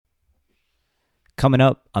Coming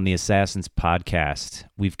up on the aSaaSins podcast,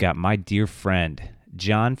 we've got my dear friend,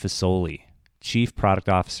 Jon Fasoli, Chief Product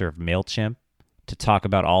Officer of Mailchimp, to talk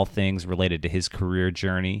about all things related to his career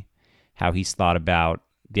journey, how he's thought about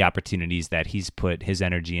the opportunities that he's put his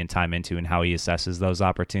energy and time into, and how he assesses those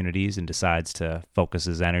opportunities and decides to focus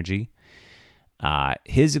his energy.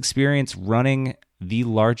 His experience running the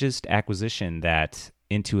largest acquisition that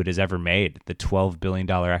Intuit has ever made, the $12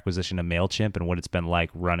 billion acquisition of Mailchimp, and what it's been like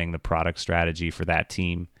running the product strategy for that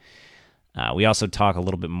team. We also talk a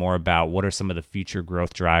little bit more about what are some of the future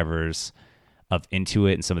growth drivers of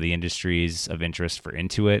Intuit and some of the industries of interest for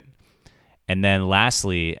Intuit. And then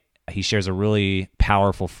lastly, he shares a really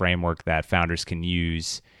powerful framework that founders can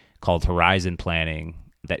use called horizon planning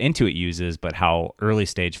that Intuit uses, but how early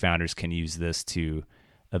stage founders can use this to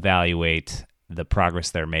evaluate the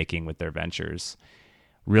progress they're making with their ventures.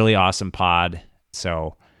 Really awesome pod.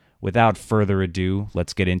 So without further ado,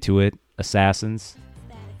 let's get into it. aSaaSins,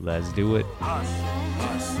 let's do it. Grind.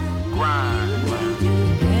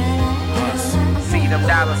 See them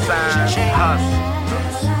dollar signs. Hustle.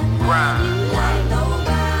 Grind.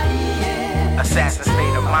 aSaaSins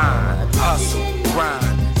state of mind. Hustle.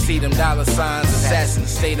 Grind. See them dollar signs. aSaaSins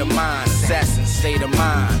state of mind. aSaaSins state of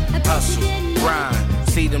mind. Hustle. Grind.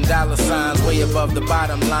 See them dollar signs way above the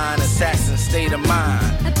bottom line. aSaaSins state of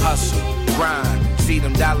mind. Hustle, grind. See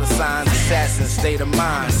them dollar signs. aSaaSins state of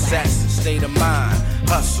mind. aSaaSins state of mind.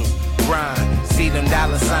 Hustle, grind. See them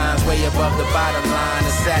dollar signs way above the bottom line.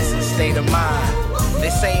 aSaaSins state of mind. They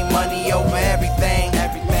say money over everything.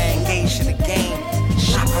 Engage in the game.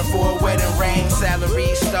 Shopping for a wedding ring.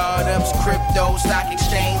 Salary, startups, crypto, stock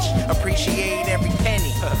exchange. Appreciate every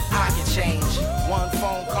penny. Pocket change. One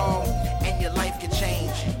phone call. Your life can change.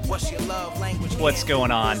 What's your love language? What's going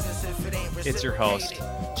on? It's your host,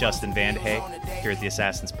 Justin Vandehey, here at the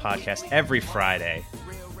aSaaSins podcast. Every Friday,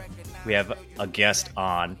 we have a guest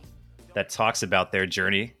on that talks about their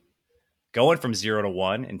journey going from 0 to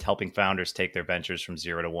 1 and helping founders take their ventures from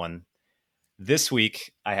 0 to 1. This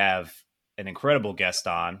week, I have an incredible guest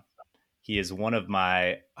on. He is one of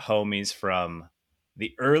my homies from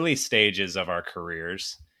the early stages of our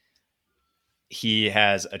careers. He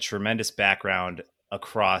has a tremendous background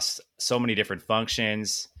across so many different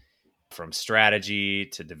functions, from strategy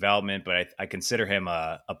to development, but I consider him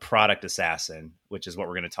a product assassin, which is what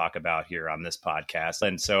we're going to talk about here on this podcast.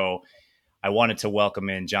 And so I wanted to welcome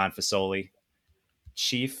in Jon Fasoli,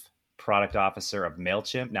 Chief Product Officer of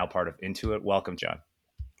Mailchimp, now part of Intuit. Welcome, Jon.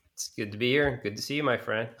 It's good to be here. Good to see you, my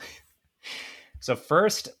friend. So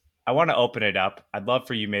first, I want to open it up. I'd love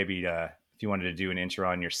for you maybe to, if you wanted to do an intro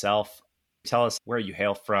on yourself. Tell us where you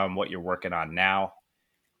hail from, what you're working on now.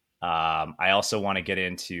 I also want to get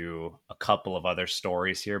into a couple of other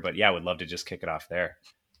stories here, but yeah, I would love to just kick it off there.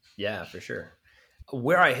 Yeah, for sure.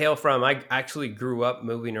 Where I hail from, I actually grew up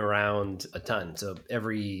moving around a ton. So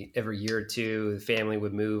every year or two, the family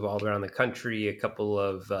would move all around the country, a couple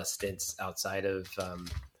of stints outside of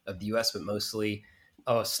the U.S., but mostly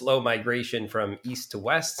a slow migration from east to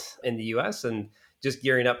west in the U.S. and just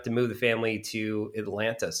gearing up to move the family to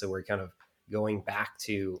Atlanta. So we're kind of going back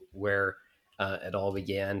to where it all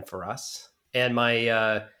began for us. And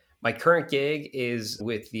my current gig is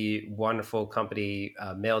with the wonderful company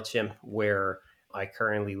Mailchimp, where I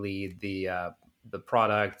currently lead the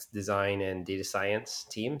product design and data science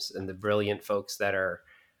teams and the brilliant folks that are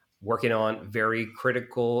working on very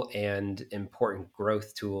critical and important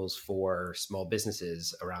growth tools for small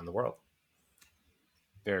businesses around the world.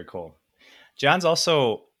 Very cool. Jon's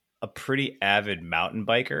also a pretty avid mountain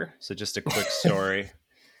biker. So just a quick story.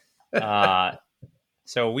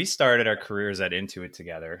 So we started our careers at Intuit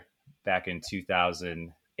together back in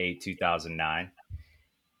 2008, 2009.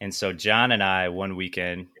 And so Jon and I,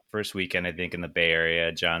 first weekend, I think in the Bay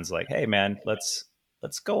Area, Jon's like, hey man, let's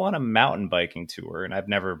go on a mountain biking tour. And I've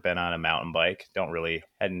never been on a mountain bike.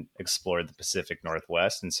 Hadn't explored the Pacific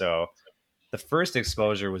Northwest. And so the first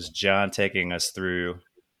exposure was Jon taking us through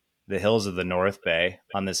the hills of the North Bay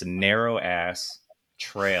on this narrow ass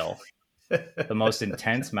trail, the most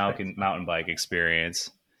intense mountain bike experience,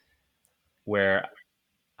 where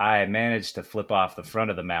I managed to flip off the front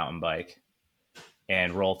of the mountain bike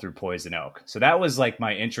and roll through Poison Oak. So that was like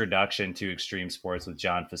my introduction to extreme sports with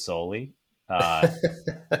Jon Fasoli. I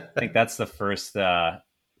think that's the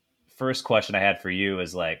first question I had for you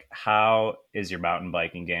is like, how is your mountain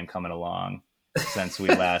biking game coming along since we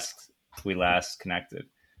last connected?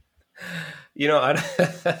 You know,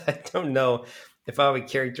 I don't know if I would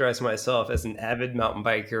characterize myself as an avid mountain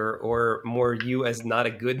biker or more you as not a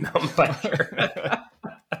good mountain biker.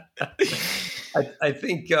 I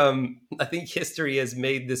think history has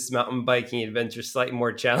made this mountain biking adventure slightly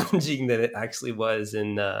more challenging than it actually was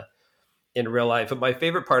in real life. But my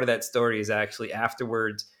favorite part of that story is actually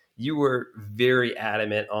afterwards, you were very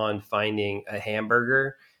adamant on finding a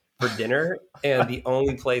hamburger for dinner. And the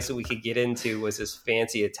only place that we could get into was this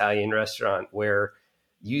fancy Italian restaurant where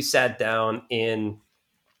you sat down in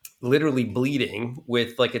literally bleeding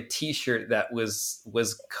with like a t-shirt that was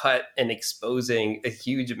cut and exposing a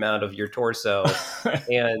huge amount of your torso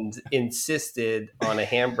and insisted on a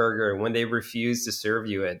hamburger. When they refused to serve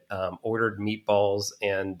you it, ordered meatballs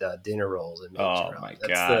and dinner rolls and Oh my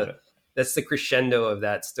God. That's the crescendo of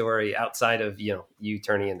that story, outside of you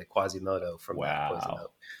turning into Quasimodo from Wow.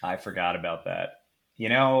 I forgot about that.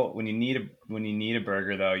 When you need a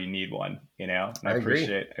burger though, you need one, and I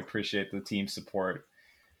appreciate the team support.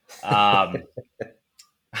 All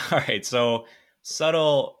right, so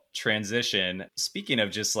subtle transition. Speaking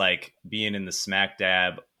of just like being in the smack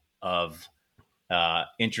dab of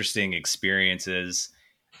interesting experiences,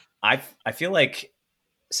 I feel like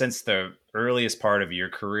since the earliest part of your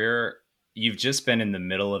career, you've just been in the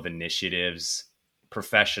middle of initiatives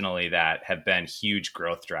professionally that have been huge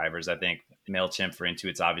growth drivers. I think Mailchimp for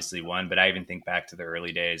Intuit's obviously one, but I even think back to the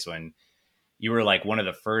early days when you were like one of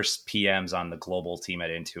the first PMs on the global team at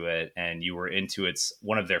Intuit, and you were Intuit's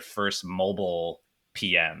one of their first mobile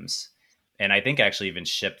PMs. And I think actually even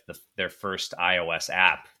shipped their first iOS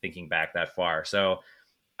app, thinking back that far. So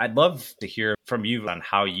I'd love to hear from you on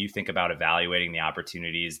how you think about evaluating the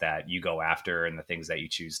opportunities that you go after and the things that you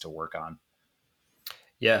choose to work on.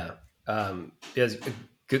 Yeah. Yes,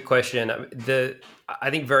 good question. I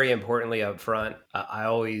think very importantly up front, I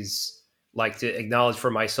always like to acknowledge for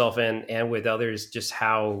myself and with others just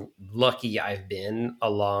how lucky I've been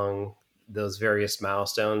along those various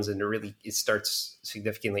milestones. And it starts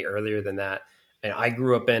significantly earlier than that. And I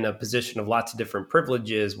grew up in a position of lots of different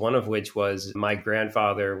privileges, one of which was my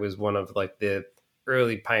grandfather was one of like the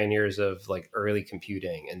early pioneers of like early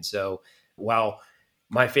computing. And so while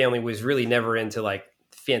my family was really never into like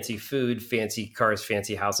fancy food, fancy cars,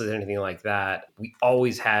 fancy houses, anything like that, we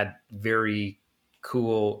always had very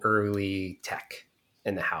cool early tech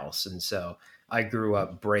in the house. And so I grew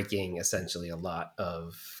up breaking essentially a lot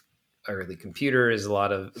of early computers, a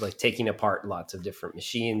lot of like taking apart lots of different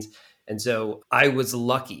machines. And so I was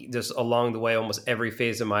lucky just along the way, almost every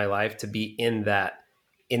phase of my life, to be in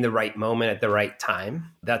the right moment at the right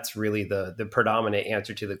time. That's really the predominant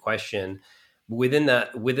answer to the question. Within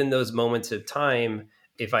those moments of time,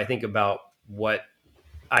 if I think about what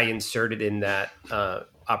I inserted in that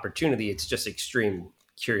opportunity, it's just extreme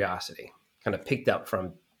curiosity, kind of picked up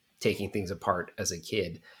from taking things apart as a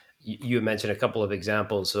kid. You mentioned a couple of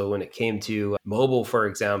examples. So when it came to mobile, for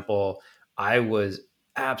example, I was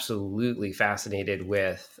absolutely fascinated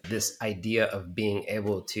with this idea of being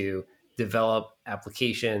able to develop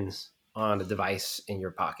applications on a device in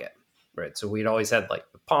your pocket, right? So we'd always had like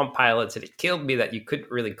the Palm Pilots, and it killed me that you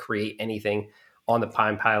couldn't really create anything on the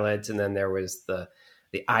Palm Pilots. And then there was the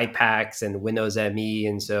iPacs and Windows ME.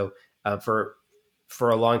 And so for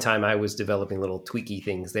a long time, I was developing little tweaky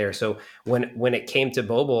things there. So when it came to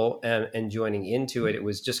mobile and joining Intuit, it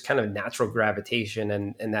was just kind of natural gravitation,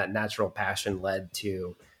 and that natural passion led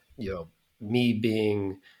to, me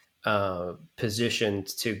being positioned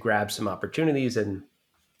to grab some opportunities and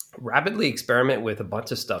rapidly experiment with a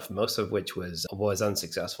bunch of stuff, most of which was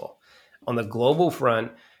unsuccessful. On the global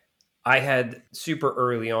front, I had super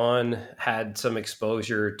early on had some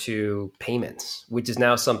exposure to payments, which is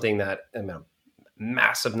now something that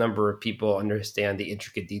massive number of people understand the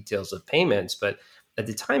intricate details of payments. But at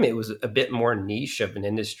the time, it was a bit more niche of an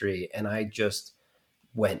industry. And I just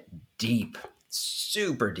went deep,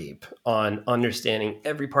 super deep on understanding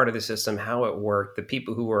every part of the system, how it worked, the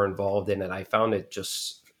people who were involved in it. I found it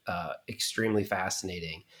just extremely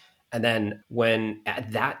fascinating. And then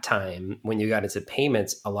at that time, when you got into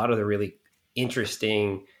payments, a lot of the really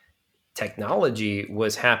interesting technology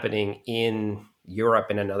was happening in Europe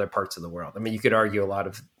and in other parts of the world. I mean, you could argue a lot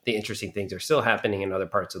of the interesting things are still happening in other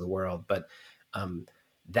parts of the world, but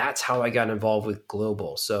that's how I got involved with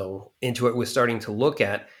global. So Intuit was starting to look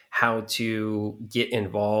at how to get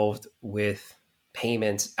involved with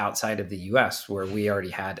payments outside of the US, where we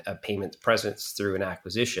already had a payments presence through an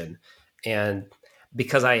acquisition. And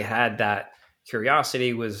because I had that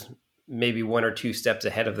curiosity, was maybe one or two steps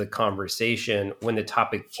ahead of the conversation. When the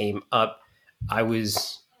topic came up, I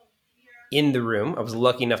was in the room. I was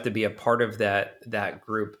lucky enough to be a part of that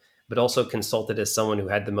group, but also consulted as someone who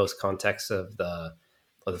had the most context of the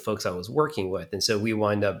folks I was working with. And so we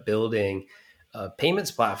wind up building a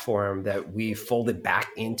payments platform that we folded back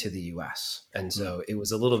into the US. And so it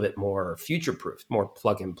was a little bit more future proof, more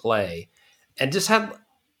plug and play, and just had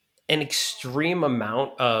an extreme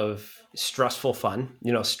amount of stressful fun,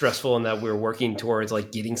 stressful in that we were working towards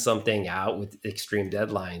like getting something out with extreme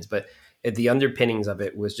deadlines. But the underpinnings of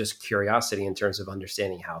it was just curiosity in terms of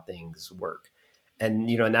understanding how things work. And,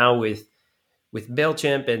 now with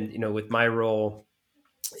Mailchimp and, with my role,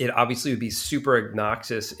 it obviously would be super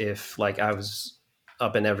obnoxious if like I was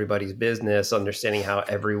up in everybody's business, understanding how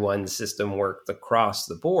everyone's system worked across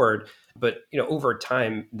the board. But, over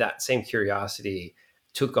time, that same curiosity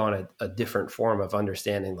took on a different form of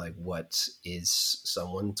understanding, like what is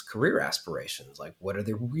someone's career aspirations? Like, what are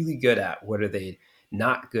they really good at? What are they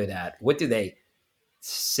not good at? What do they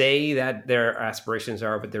say that their aspirations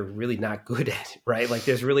are, but they're really not good at, right? Like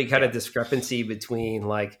there's really kind of discrepancy between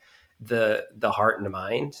like the heart and the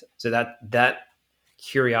mind. So that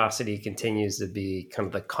curiosity continues to be kind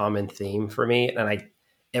of the common theme for me. And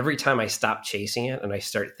every time I stop chasing it and I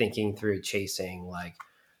start thinking through chasing like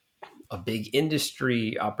a big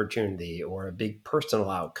industry opportunity or a big personal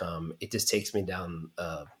outcome, it just takes me down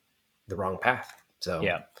the wrong path. So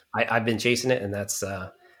I've been chasing it, and that's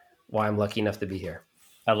why I'm lucky enough to be here.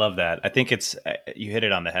 I love that. I think you hit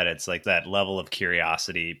it on the head. It's like that level of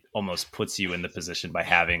curiosity almost puts you in the position by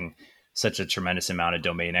having such a tremendous amount of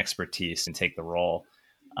domain expertise and take the role.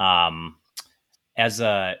 As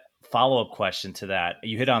a follow-up question to that,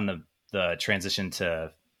 you hit on the transition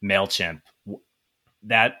to Mailchimp.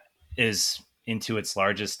 That is Intuit's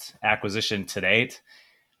largest acquisition to date.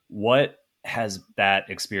 What has that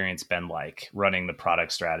experience been like running the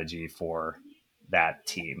product strategy for that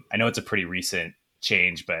team? I know it's a pretty recent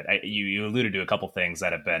change, but you alluded to a couple things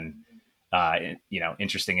that have been,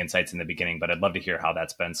 interesting insights in the beginning, but I'd love to hear how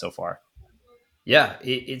that's been so far. Yeah,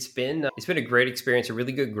 it's been a great experience, a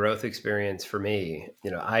really good growth experience for me.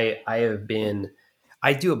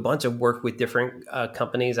 I do a bunch of work with different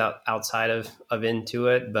companies outside of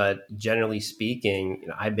Intuit, but generally speaking,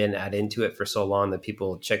 I've been at Intuit for so long that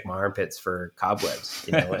people check my armpits for cobwebs,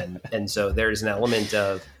 and so there's an element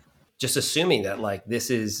of just assuming that like this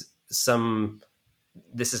is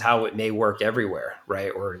how it may work everywhere,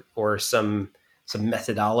 right? Or some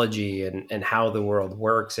methodology and how the world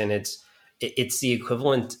works, and it's the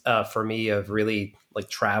equivalent for me of really like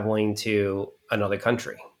traveling to another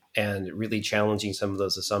country and really challenging some of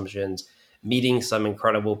those assumptions, meeting some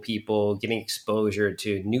incredible people, getting exposure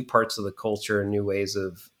to new parts of the culture, new ways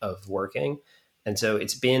of working. And so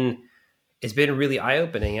it's been really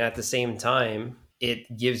eye-opening. And at the same time,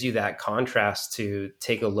 it gives you that contrast to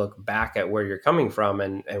take a look back at where you're coming from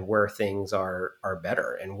and where things are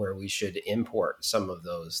better and where we should import some of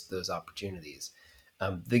those opportunities.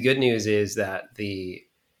 The good news is that the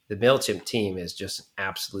Mailchimp team is just an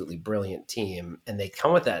absolutely brilliant team, and they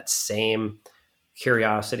come with that same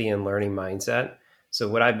curiosity and learning mindset. So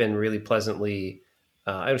what I've been really pleasantly,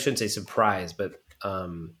 I shouldn't say surprised, but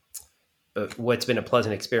what's been a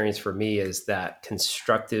pleasant experience for me is that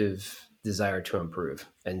constructive desire to improve.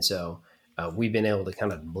 And so we've been able to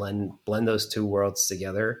kind of blend those two worlds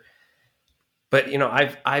together. But,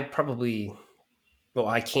 I've probably,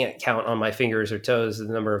 I can't count on my fingers or toes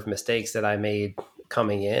the number of mistakes that I made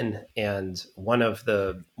coming in. And one of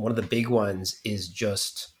the big ones is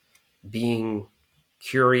just being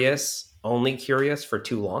only curious for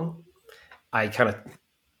too long. I kind of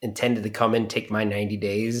intended to come in, take my 90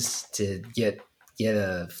 days to get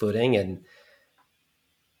a footing. And,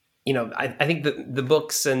 I think the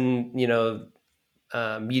books and,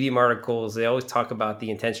 Medium articles, they always talk about the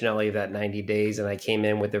intentionality of that 90 days. And I came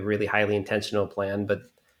in with a really highly intentional plan. But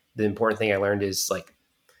the important thing I learned is like,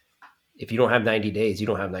 if you don't have 90 days, you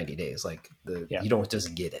don't have 90 days. Like you don't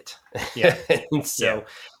just get it. Yeah. And so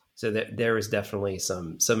there is definitely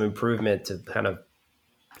some improvement to kind of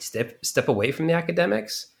step away from the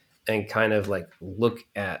academics and kind of like look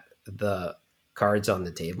at the cards on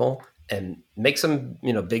the table and make some,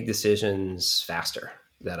 big decisions faster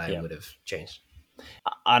that I would have changed.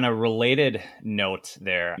 On a related note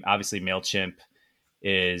there, obviously Mailchimp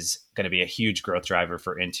is going to be a huge growth driver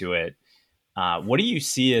for Intuit. What do you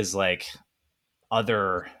see as like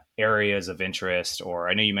other areas of interest? Or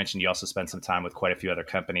I know you mentioned you also spent some time with quite a few other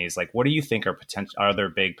companies. Like, what do you think are there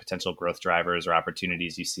big potential growth drivers or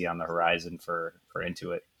opportunities you see on the horizon for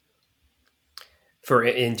Intuit? For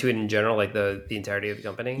Intuit in general, like the entirety of the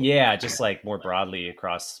company? Yeah, just like more broadly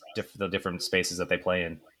across the different spaces that they play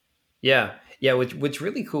in. Yeah. What's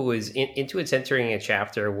really cool is Intuit's entering a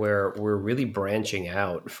chapter where we're really branching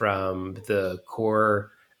out from the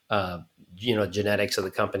core genetics of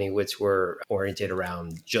the company, which were oriented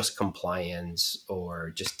around just compliance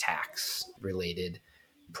or just tax related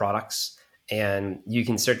products. And you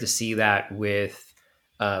can start to see that with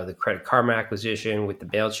the Credit Karma acquisition, with the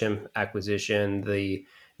Mailchimp acquisition. The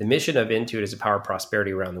mission of Intuit is to power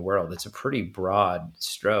prosperity around the world. It's a pretty broad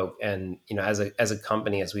stroke. And as a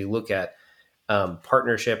company, as we look at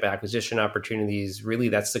partnership acquisition opportunities, really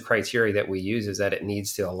that's the criteria that we use, is that it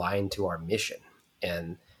needs to align to our mission.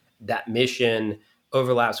 And that mission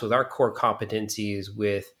overlaps with our core competencies,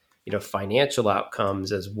 with financial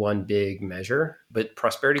outcomes as one big measure, but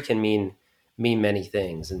prosperity can mean many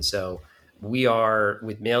things. And so we are,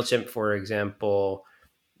 with Mailchimp, for example,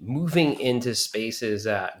 moving into spaces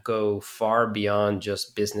that go far beyond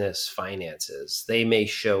just business finances. They may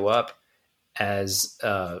show up as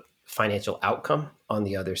a financial outcome on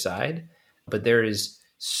the other side, but there is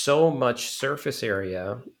so much surface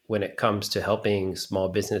area when it comes to helping small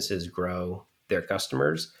businesses grow their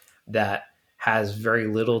customers that has very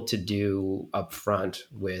little to do upfront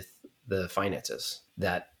with the finances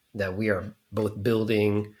that we are both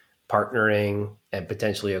building, partnering, and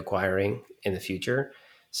potentially acquiring in the future.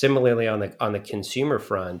 Similarly, on the consumer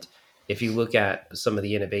front, if you look at some of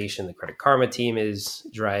the innovation the Credit Karma team is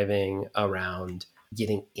driving around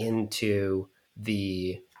getting into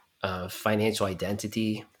the financial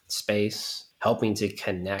identity space, helping to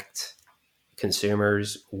connect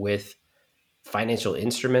consumers with financial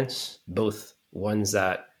instruments, both ones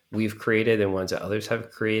that we've created and ones that others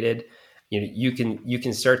have created, you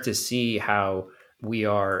can start to see how we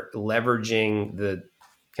are leveraging the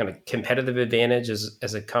kind of competitive advantage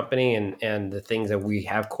as a company and the things that we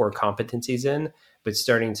have core competencies in, but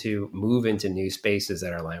starting to move into new spaces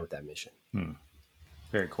that are aligned with that mission.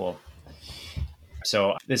 Very cool.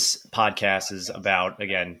 So this podcast is about,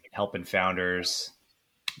 again, helping founders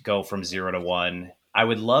go from 0 to 1. I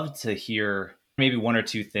would love to hear maybe one or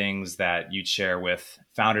two things that you'd share with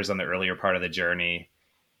founders on the earlier part of the journey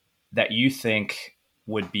that you think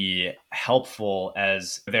would be helpful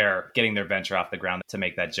as they're getting their venture off the ground to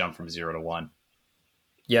make that jump from 0 to 1.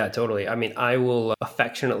 Yeah, totally. I mean, I will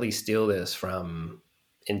affectionately steal this from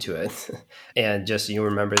Intuit. And just so you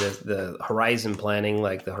remember the horizon planning,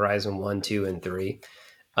 like the horizon 1, 2, and 3.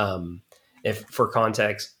 If for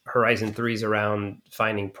context, horizon 3 is around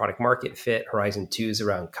finding product market fit, horizon 2 is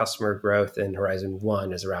around customer growth, and horizon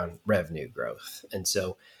 1 is around revenue growth. And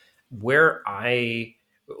so where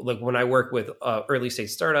when I work with early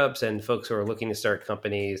stage startups and folks who are looking to start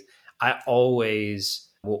companies, I always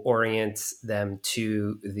will orient them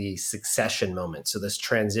to the succession moment. So this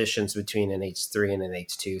transitions between an H3 and an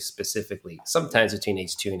H2, specifically, sometimes between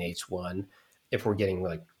H2 and H1, if we're getting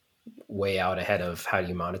like way out ahead of how do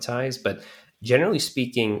you monetize. But generally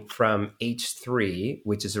speaking, from H3,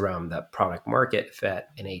 which is around that product market fit,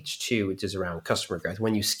 and H2, which is around customer growth,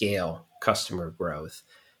 when you scale customer growth,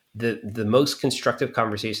 the most constructive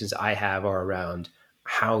conversations I have are around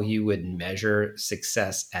how you would measure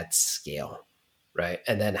success at scale, right?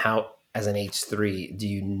 And then how, as an H3, do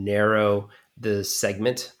you narrow the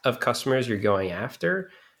segment of customers you're going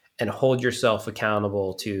after and hold yourself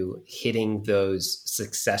accountable to hitting those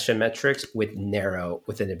succession metrics within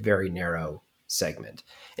a very narrow segment.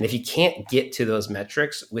 And if you can't get to those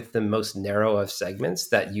metrics with the most narrow of segments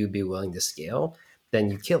that you'd be willing to scale,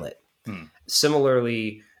 then you kill it.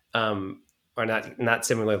 Similarly, or not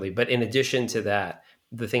similarly, but in addition to that,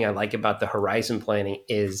 the thing I like about the horizon planning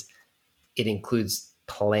is it includes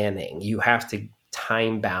planning. You have to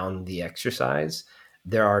time bound the exercise.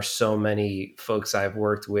 There are so many folks I've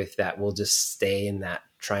worked with that will just stay in that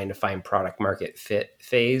trying to find product market fit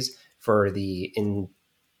phase for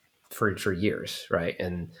years, right?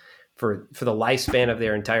 And for the lifespan of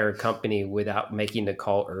their entire company without making the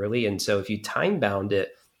call early. And so if you time bound it,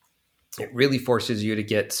 it really forces you to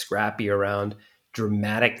get scrappy around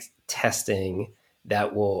dramatic testing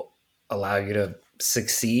that will allow you to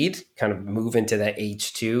succeed, kind of move into that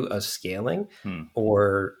H2 of scaling,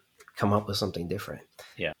 or come up with something different.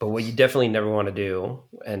 Yeah. But what you definitely never want to do,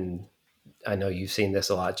 and I know you've seen this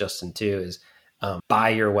a lot, Justin, too, is buy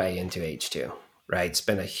your way into H2, right?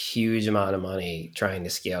 Spend a huge amount of money trying to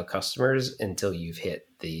scale customers until you've hit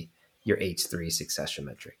your H3 succession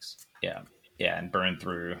metrics. Yeah. Yeah. And burn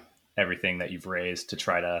through everything that you've raised to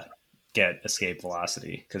try to get escape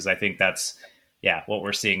velocity. Because I think that's, what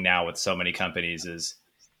we're seeing now with so many companies is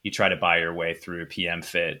you try to buy your way through PM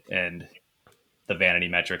fit and the vanity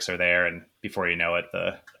metrics are there. And before you know it,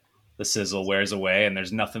 the sizzle wears away and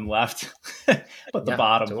there's nothing left but the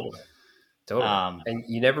bottom. Totally. And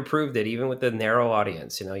you never proved it, even with the narrow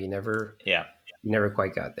audience, you never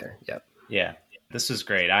quite got there. Yep. Yeah. This was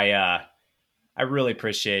great. I I really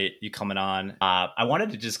appreciate you coming on. I wanted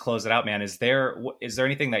to just close it out, man. Is there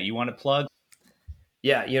anything that you want to plug?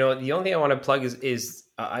 Yeah, the only thing I want to plug is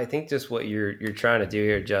I think just what you're trying to do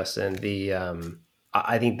here, Justin.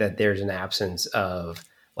 I think that there's an absence of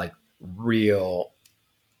like real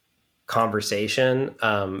conversation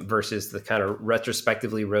versus the kind of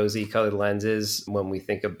retrospectively rosy colored lenses when we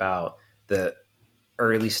think about the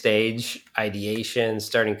early stage ideation,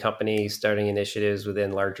 starting companies, starting initiatives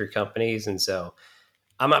within larger companies. And so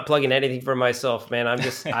I'm not plugging anything for myself, man.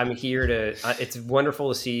 I'm here it's wonderful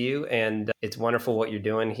to see you, and it's wonderful what you're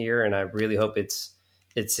doing here. And I really hope it's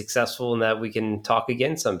successful and that we can talk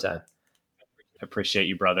again sometime. I appreciate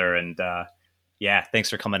you, brother. And yeah, thanks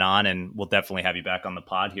for coming on. And we'll definitely have you back on the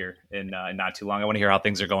pod here in not too long. I want to hear how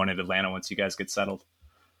things are going in Atlanta once you guys get settled.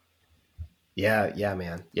 Yeah,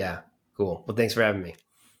 man. Yeah, cool. Well, thanks for having me.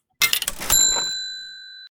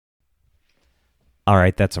 All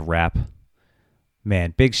right, that's a wrap.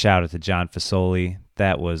 Man, big shout out to Jon Fasoli.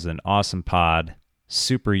 That was an awesome pod.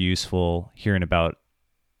 Super useful hearing about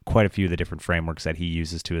quite a few of the different frameworks that he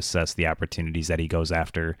uses to assess the opportunities that he goes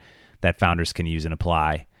after that founders can use and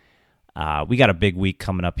apply. We got a big week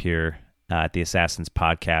coming up here at the aSaaSins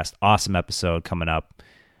podcast. Awesome episode coming up.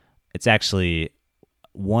 It's actually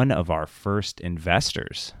one of our first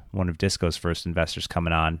investors, one of Disco's first investors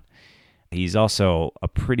coming on. He's also a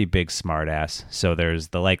pretty big smartass, so there's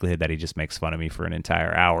the likelihood that he just makes fun of me for an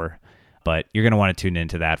entire hour, but you're going to want to tune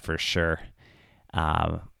into that for sure.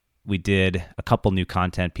 We did a couple new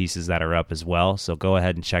content pieces that are up as well, so go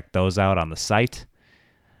ahead and check those out on the site.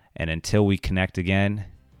 And until we connect again,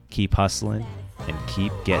 keep hustling and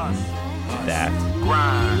keep getting that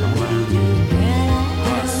grind.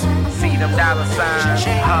 See them dollar signs,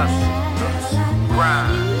 hustle,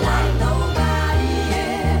 grind.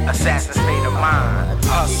 Assassin state of mind,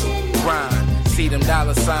 hustle, grind. See them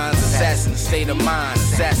dollar signs, assassin state of mind,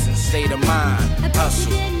 assassin state of mind,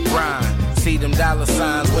 hustle, grind. See them dollar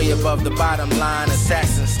signs way above the bottom line,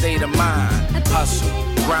 assassin state of mind, hustle,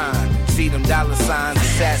 grind. See them dollar signs,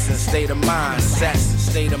 assassin state of mind, assassin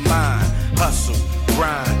state of mind, hustle,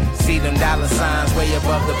 grind. See them dollar signs way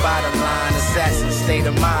above the bottom line, assassin state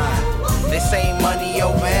of mind. They say money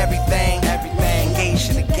over everything, engaged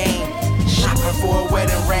in the game. Shopping for a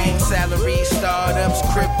wedding ring, salary, startups,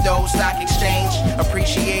 crypto, stock exchange.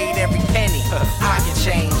 Appreciate every penny, pocket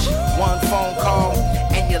change. One phone call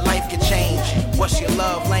and your life can change. What's your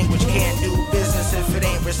love language? Can't do business if it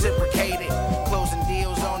ain't reciprocated. Closing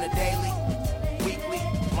deals on a daily, weekly,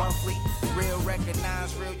 monthly. Real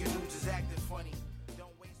recognize, real you